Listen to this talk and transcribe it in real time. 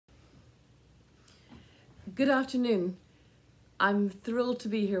Good afternoon. I'm thrilled to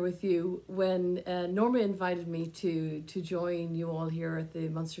be here with you. When Norma invited me to join you all here at the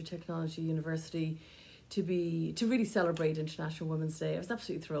Munster Technology University to really celebrate International Women's Day, I was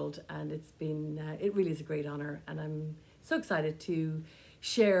absolutely thrilled, and it really is a great honour, and I'm so excited to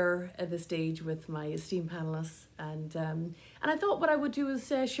share the stage with my esteemed panelists. And I thought what I would do is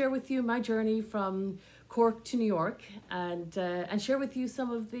share with you my journey from Cork to New York, and share with you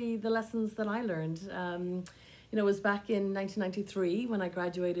some of the lessons that I learned. It was back in 1993 when I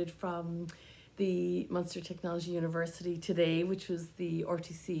graduated from the Munster Technology University today, which was the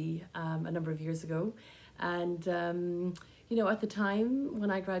RTC a number of years ago. And at the time when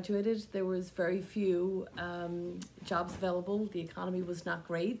I graduated, there was very few jobs available. The economy was not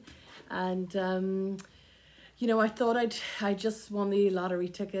great, and I thought I just won the lottery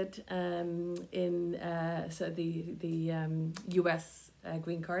ticket in the U.S.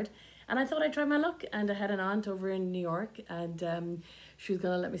 Green card, and I thought I'd try my luck. And I had an aunt over in New York, and she was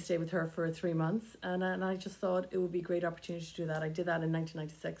going to let me stay with her for 3 months, and I just thought it would be a great opportunity to do that. I did that in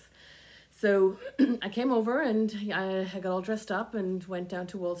 1996. So I came over and I got all dressed up and went down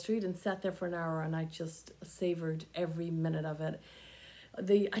to Wall Street and sat there for an hour, and I just savored every minute of it.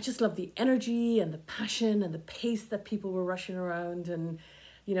 I just love the energy and the passion and the pace that people were rushing around. And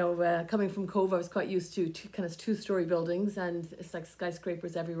coming from Cove, I was quite used to two-story buildings, and it's like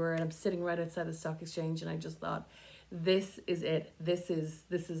skyscrapers everywhere, and I'm sitting right outside the stock exchange, and I just thought, this is it. This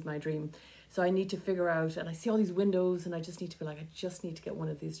is my dream. So I need to figure out, and I see all these windows, and I just need to be like, I just need to get one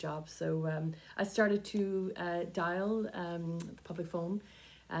of these jobs. So I started to dial the public phone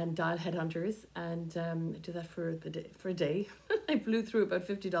and dial headhunters, and do that for a day. I blew through about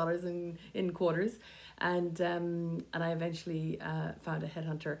 $50 in quarters, and I eventually found a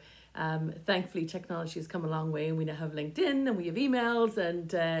headhunter. Thankfully, technology has come a long way, and we now have LinkedIn, and we have emails,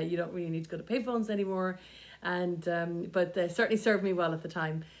 and you don't really need to go to payphones anymore. But they certainly served me well at the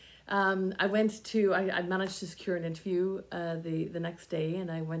time. I managed to secure an interview the next day,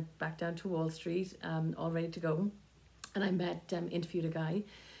 and I went back down to Wall Street, all ready to go. And I interviewed a guy,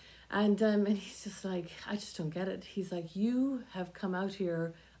 and he's just like, I just don't get it. He's like, you have come out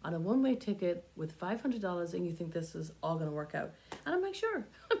here on a one-way ticket with $500, and you think this is all going to work out. And I'm like, sure.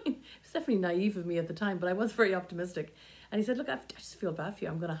 I mean, it's definitely naive of me at the time, but I was very optimistic. And he said, look, I just feel bad for you.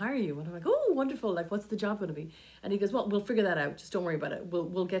 I'm going to hire you. And I'm like, oh, wonderful. Like, what's the job going to be? And he goes, well, we'll figure that out. Just don't worry about it.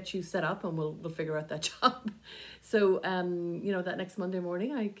 We'll get you set up, and we'll figure out that job. So, that next Monday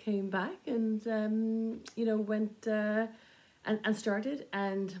morning, I came back and, went and started.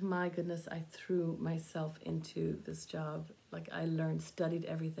 And my goodness, I threw myself into this job. Like, I studied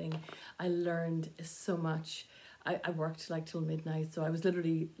everything. I learned so much. I worked like till midnight, so I was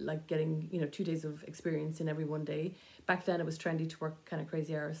literally like getting 2 days of experience in every one day. Back then it was trendy to work kind of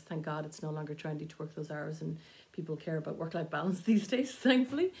crazy hours. Thank God it's no longer trendy to work those hours, and people care about work-life balance these days,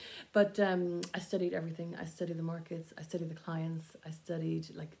 thankfully. But I studied everything. I studied the markets, I studied the clients, I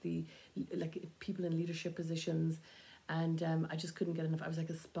studied like people in leadership positions, and I just couldn't get enough. I was like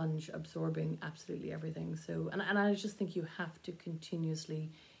a sponge, absorbing absolutely everything. So and I just think you have to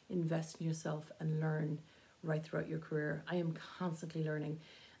continuously invest in yourself and learn right throughout your career. I am constantly learning,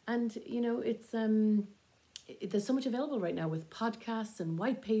 and there's so much available right now with podcasts and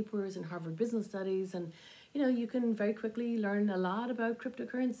white papers and Harvard Business Studies, and you can very quickly learn a lot about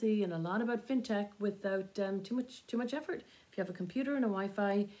cryptocurrency and a lot about fintech without too much effort. If you have a computer and a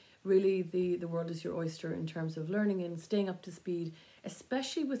Wi-Fi, really the world is your oyster in terms of learning and staying up to speed,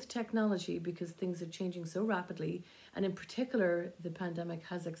 especially with technology, because things are changing so rapidly, and in particular the pandemic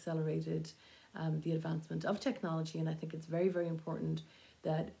has accelerated the advancement of technology. And I think it's very, very important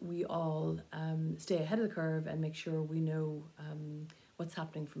that we all stay ahead of the curve and make sure we know what's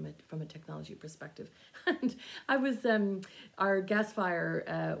happening from a technology perspective. And I was our gas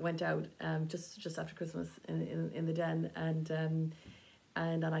fire went out just after Christmas in the den, and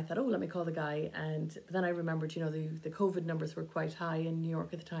then I thought, oh, let me call the guy. And then I remembered, the COVID numbers were quite high in New York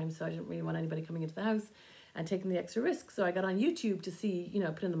at the time, so I didn't really want anybody coming into the house and taking the extra risk. So I got on YouTube to see,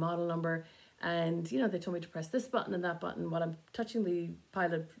 put in the model number. And, they told me to press this button and that button while I'm touching the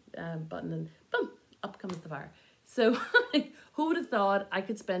pilot button, and boom, up comes the fire. So who would have thought I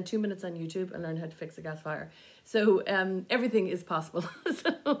could spend 2 minutes on YouTube and learn how to fix a gas fire? So everything is possible.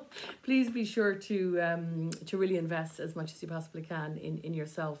 So please be sure to really invest as much as you possibly can in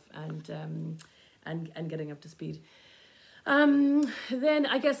yourself and getting up to speed. Then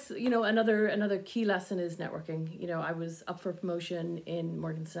I guess, another key lesson is networking. I was up for promotion in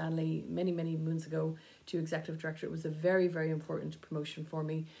Morgan Stanley many, many moons ago to executive director. It was a very, very important promotion for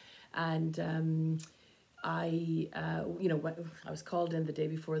me. And I was called in the day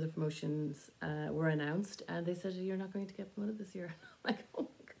before the promotions were announced, and they said, "You're not going to get promoted this year." I'm like, oh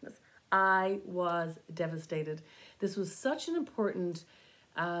my goodness. I was devastated. This was such an important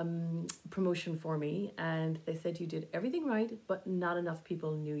promotion for me, and they said you did everything right, but not enough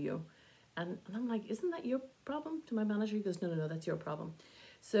people knew you. And I'm like, isn't that your problem? To my manager, he goes, no, that's your problem.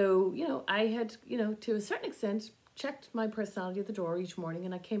 So, I had, to a certain extent, checked my personality at the door each morning,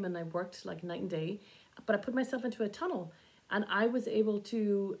 and I came in and I worked like night and day, but I put myself into a tunnel, and I was able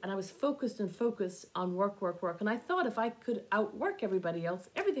to, and I was focused on work. And I thought if I could outwork everybody else,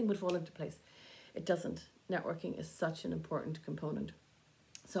 everything would fall into place. It doesn't. Networking is such an important component.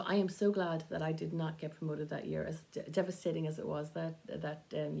 So I am so glad that I did not get promoted that year, as devastating as it was that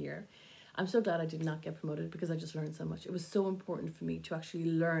year. I'm so glad I did not get promoted because I just learned so much. It was so important for me to actually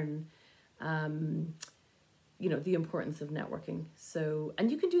learn, the importance of networking. So, and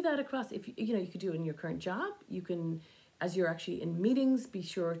you can do that across, if you could do it in your current job. You can, as you're actually in meetings, be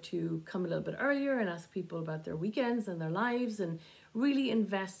sure to come a little bit earlier and ask people about their weekends and their lives, and really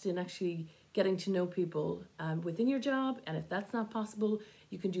invest in actually getting to know people within your job. And if that's not possible,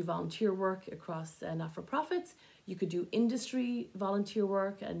 you can do volunteer work across not-for-profits. You could do industry volunteer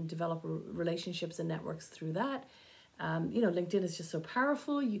work and develop relationships and networks through that. LinkedIn is just so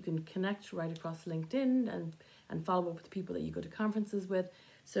powerful. You can connect right across LinkedIn and follow up with people that you go to conferences with.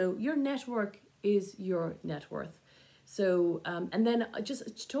 So your network is your net worth. So, and then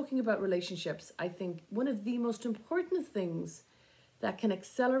just talking about relationships, I think one of the most important things that can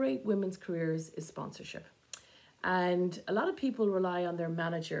accelerate women's careers is sponsorship. And a lot of people rely on their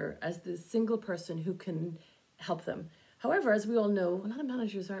manager as the single person who can help them. However, as we all know, a lot of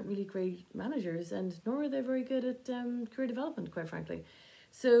managers aren't really great managers, and nor are they very good at career development, quite frankly.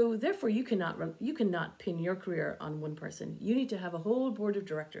 So therefore, you cannot pin your career on one person. You need to have a whole board of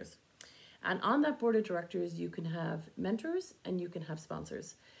directors. And on that board of directors, you can have mentors and you can have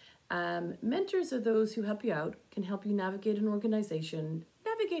sponsors. Mentors are those who help you out, can help you navigate an organization,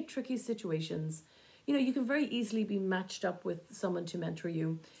 navigate tricky situations. You can very easily be matched up with someone to mentor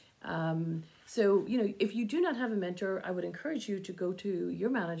you. So, if you do not have a mentor, I would encourage you to go to your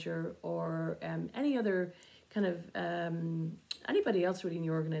manager or any other kind of anybody else really in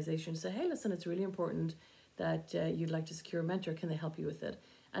your organization. Say, hey, listen, it's really important that you'd like to secure a mentor. Can they help you with it?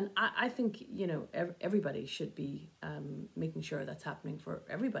 And I think, everybody should be making sure that's happening for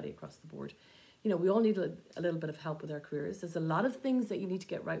everybody across the board. We all need a little bit of help with our careers. There's a lot of things that you need to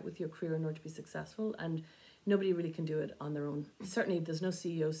get right with your career in order to be successful, and nobody really can do it on their own. Certainly, there's no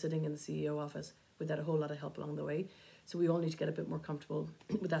CEO sitting in the CEO office without a whole lot of help along the way. So we all need to get a bit more comfortable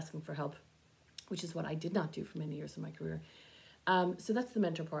with asking for help, which is what I did not do for many years in my career. So that's the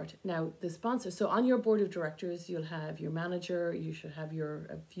mentor part. Now, the sponsor. So on your board of directors, you'll have your manager. You should have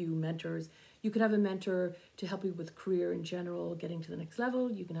a few mentors. You could have a mentor to help you with career in general, getting to the next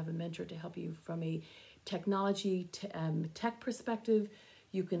level. You can have a mentor to help you from a technology tech perspective.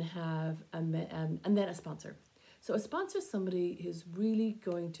 You can have and then a sponsor. So a sponsor is somebody who's really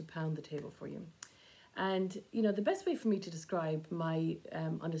going to pound the table for you. And, the best way for me to describe my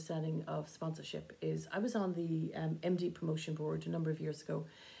understanding of sponsorship is I was on the MD promotion board a number of years ago,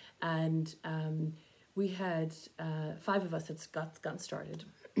 and we had 5 of us had gotten started,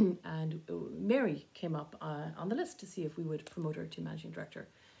 and Mary came up on the list to see if we would promote her to managing director.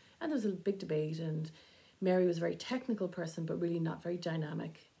 And there was a big debate, and Mary was a very technical person, but really not very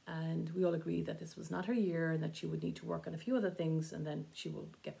dynamic. And we all agreed that this was not her year and that she would need to work on a few other things, and then she will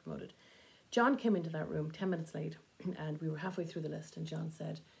get promoted. John came into that room 10 minutes late, and we were halfway through the list, and John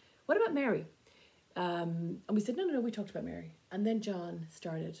said, "What about Mary?" And we said, no, we talked about Mary. And then John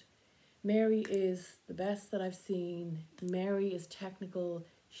started, "Mary is the best that I've seen. Mary is technical.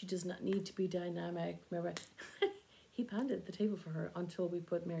 She does not need to be dynamic." He pounded the table for her until we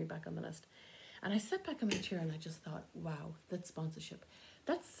put Mary back on the list. And I sat back in my chair and I just thought, wow, that's sponsorship.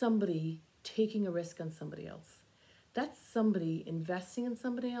 That's somebody taking a risk on somebody else. That's somebody investing in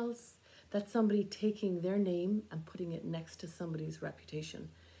somebody else. That's somebody taking their name and putting it next to somebody's reputation.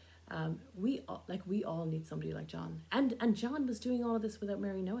 We all need somebody like John. And John was doing all of this without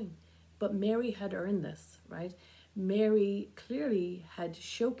Mary knowing. But Mary had earned this, right? Mary clearly had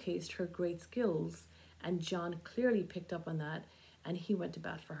showcased her great skills, and John clearly picked up on that, and he went to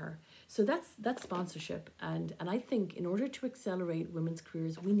bat for her. So that's sponsorship. And I think in order to accelerate women's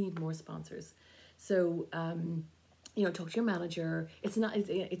careers, we need more sponsors. So talk to your manager.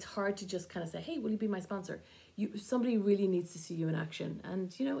 It's hard to just kind of say, "Hey, will you be my sponsor?" Somebody really needs to see you in action.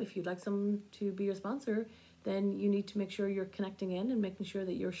 And if you'd like someone to be your sponsor, then you need to make sure you're connecting in and making sure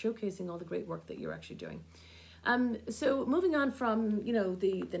that you're showcasing all the great work that you're actually doing. So moving on from,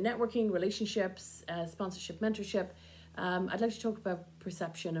 the networking, relationships, sponsorship, mentorship, I'd like to talk about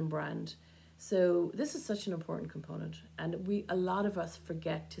perception and brand. So this is such an important component, and a lot of us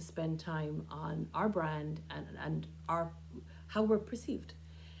forget to spend time on our brand and our how we're perceived,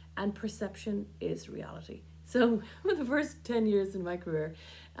 and perception is reality. So for the first 10 years in my career,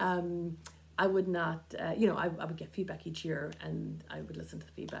 I would not, I would get feedback each year, and I would listen to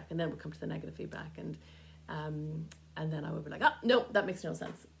the feedback, and then it would come to the negative feedback, and then I would be like, oh, no, that makes no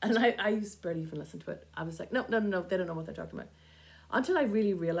sense. And I used to barely even listen to it. I was like, no, they don't know what they're talking about. Until I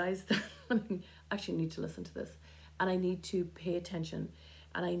really realized that I actually need to listen to this, and I need to pay attention,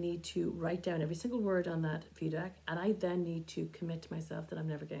 and I need to write down every single word on that feedback, and I then need to commit to myself that I'm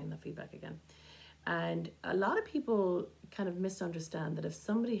never getting that feedback again. And a lot of people kind of misunderstand that if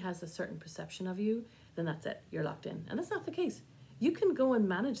somebody has a certain perception of you, then that's it, you're locked in. And that's not the case. You can go and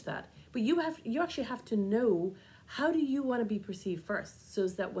manage that, but you actually have to know, how do you want to be perceived first, so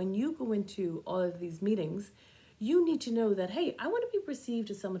that when you go into all of these meetings, you need to know that, hey, I want to be perceived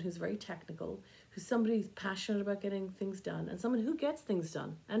as someone who's very technical, who's somebody who's passionate about getting things done, and someone who gets things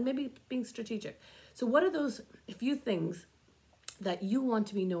done, and maybe being strategic. So what are those few things that you want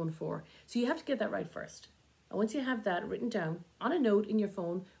to be known for? So you have to get that right first. And once you have that written down on a note in your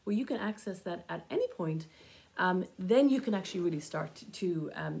phone where you can access that at any point, then you can actually really start to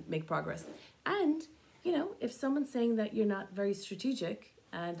make progress. And, if someone's saying that you're not very strategic,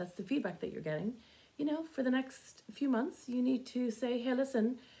 and that's the feedback that you're getting, for the next few months, you need to say, hey,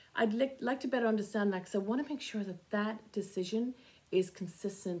 listen, I'd like to better understand that, because I want to make sure that that decision is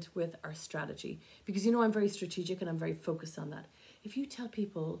consistent with our strategy. Because, I'm very strategic and I'm very focused on that. If you tell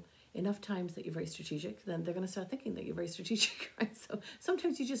people enough times that you're very strategic, then they're going to start thinking that you're very strategic, right? So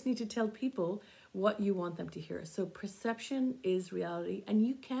sometimes you just need to tell people what you want them to hear. So perception is reality, and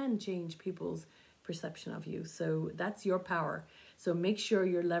you can change people's perception of you. So that's your power. So make sure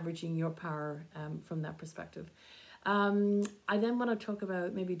you're leveraging your power from that perspective. I then want to talk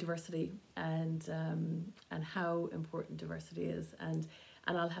about maybe diversity and how important diversity is. And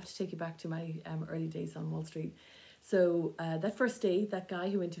I'll have to take you back to my early days on Wall Street. So that first day, that guy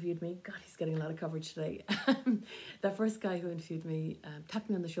who interviewed me, God, he's getting a lot of coverage today. That first guy who interviewed me tapped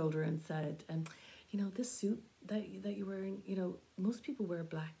me on the shoulder and said, this suit that you're wearing, most people wear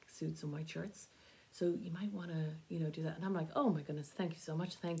black suits and white shirts. So you might want to, do that. And I'm like, oh my goodness, thank you so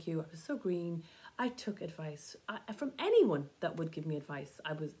much. Thank you. I was so green. I took advice from anyone that would give me advice.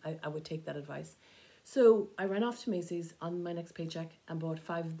 I would take that advice. So I ran off to Macy's on my next paycheck and bought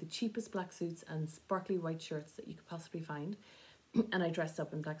 5 of the cheapest black suits and sparkly white shirts that you could possibly find. And I dressed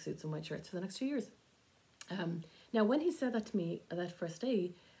up in black suits and white shirts for the next 2 years. Now, when he said that to me that first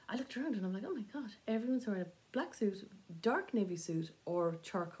day, I looked around and I'm like, oh my God, everyone's wearing a black suit, dark navy suit, or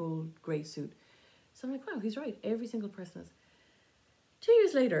charcoal grey suit. So I'm like, wow, he's right. Every single person is. 2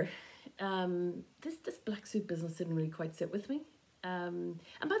 years later, this black suit business didn't really quite sit with me. And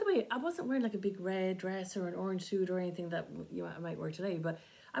by the way, I wasn't wearing like a big red dress or an orange suit or anything that I might wear today, but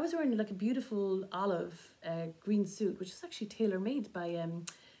I was wearing like a beautiful olive green suit, which is actually tailor-made by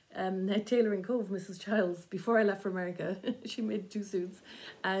Tailor & Cove, Mrs. Childs. Before I left for America, she made 2 suits,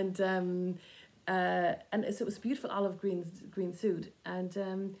 and so it was a beautiful olive green suit, and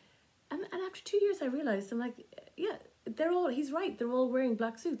after 2 years, I realized, I'm like, yeah, he's right. They're all wearing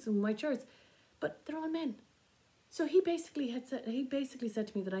black suits and white shirts, but they're all men. So he basically said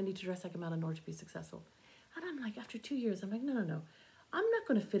to me that I need to dress like a man in order to be successful. And I'm like, after 2 years, I'm like, no. I'm not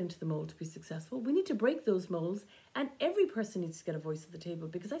going to fit into the mold to be successful. We need to break those molds, and every person needs to get a voice at the table,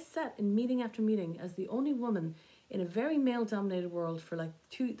 because I sat in meeting after meeting as the only woman in a very male-dominated world for like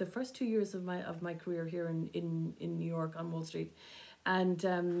the first 2 years of my career here in New York on Wall Street. And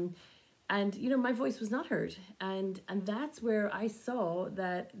my voice was not heard, and that's where I saw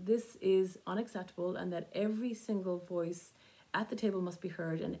that this is unacceptable, and that every single voice at the table must be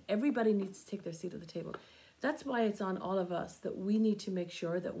heard, and everybody needs to take their seat at the table. That's why it's on all of us that we need to make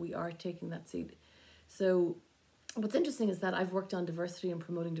sure that we are taking that seat. So what's interesting is that I've worked on diversity and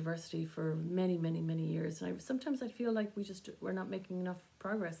promoting diversity for many, many, many years, and sometimes I feel like we're not making enough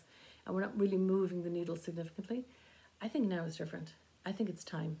progress, and we're not really moving the needle significantly. I think now is different. I think it's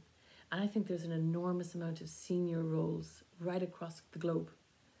time. And I think there's an enormous amount of senior roles right across the globe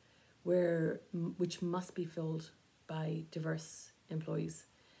which must be filled by diverse employees.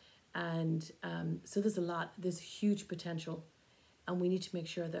 And so there's huge potential, and we need to make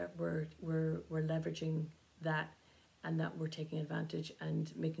sure that we're leveraging that, and that we're taking advantage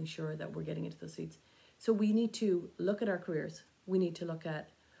and making sure that we're getting into those seats. So we need to look at our careers. We need to look at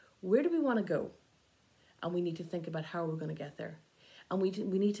where do we want to go, and we need to think about how we're going to get there. And we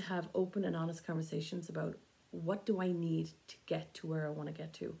need to have open and honest conversations about what do I need to get to where I want to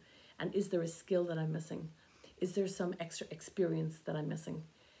get to? And is there a skill that I'm missing? Is there some extra experience that I'm missing?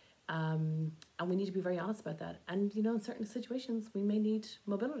 And we need to be very honest about that. And, you know, in certain situations, we may need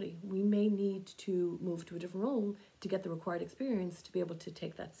mobility. We may need to move to a different role to get the required experience to be able to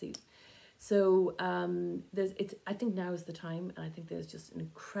take that seat. So I think now is the time, and I think there's just an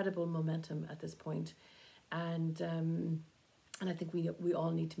incredible momentum at this point. And I think we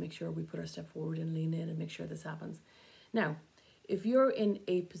all need to make sure we put our step forward and lean in and make sure this happens. Now, if you're in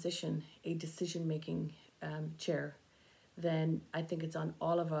a position, a decision-making chair, then I think it's on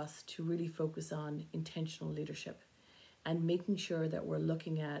all of us to really focus on intentional leadership and making sure that we're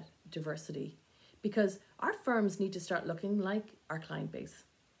looking at diversity, because our firms need to start looking like our client base.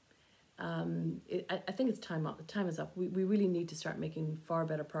 I think it's time up. Time is up. We really need to start making far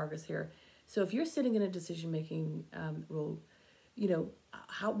better progress here. So if you're sitting in a decision-making role, you know,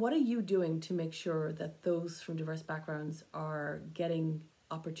 what are you doing to make sure that those from diverse backgrounds are getting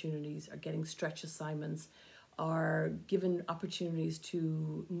opportunities, are getting stretch assignments, are given opportunities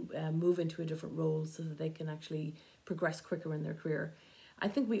to move into a different role so that they can actually progress quicker in their career? I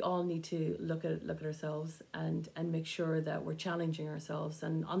think we all need to look at ourselves and make sure that we're challenging ourselves.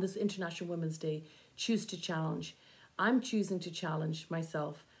 And on this International Women's Day, choose to challenge. I'm choosing to challenge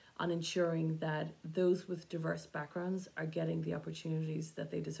myself on ensuring that those with diverse backgrounds are getting the opportunities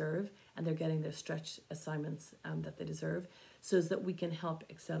that they deserve, and they're getting their stretch assignments that they deserve, so that we can help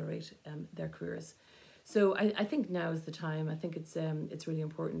accelerate their careers. So I think now is the time. I think it's really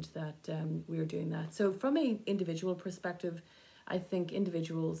important that we are doing that. So from an individual perspective, I think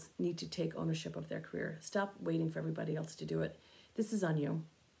individuals need to take ownership of their career. Stop waiting for everybody else to do it. This is on you.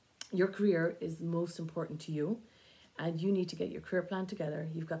 Your career is most important to you, and you need to get your career plan together.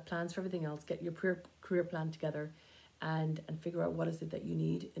 You've got plans for everything else. Get your career plan together and figure out what is it that you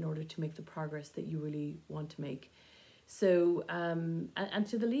need in order to make the progress that you really want to make. So, and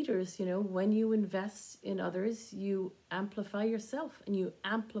to the leaders, you know, when you invest in others, you amplify yourself and you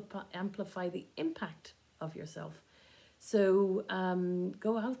amplify the impact of yourself. So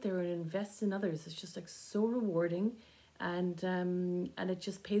go out there and invest in others. It's just like so rewarding, and it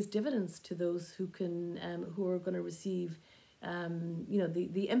just pays dividends to those who are going to receive, you know,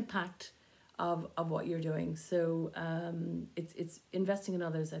 the impact of what you're doing. So it's investing in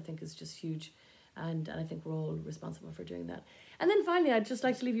others, I think, is just huge. And I think we're all responsible for doing that. And then finally, I'd just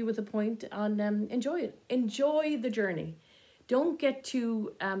like to leave you with a point on enjoy it. Enjoy the journey. Don't get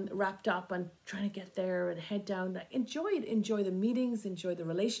too wrapped up on trying to get there and head down. Enjoy it. Enjoy the meetings. Enjoy the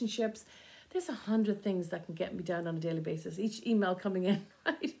relationships. There's 100 things that can get me down on a daily basis. Each email coming in,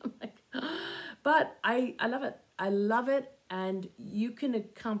 right? I'm like, but I love it. I love it. And you can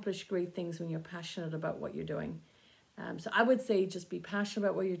accomplish great things when you're passionate about what you're doing. So I would say just be passionate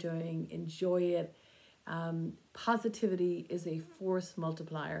about what you're doing, enjoy it. Positivity is a force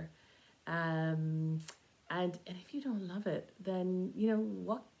multiplier. And if you don't love it, then, you know,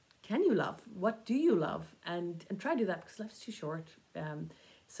 what can you love? What do you love? And try to do that, because life's too short.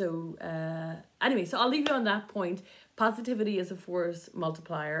 Anyway, so I'll leave you on that point. Positivity is a force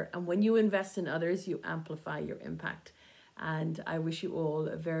multiplier. And when you invest in others, you amplify your impact. And I wish you all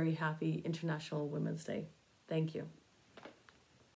a very happy International Women's Day. Thank you.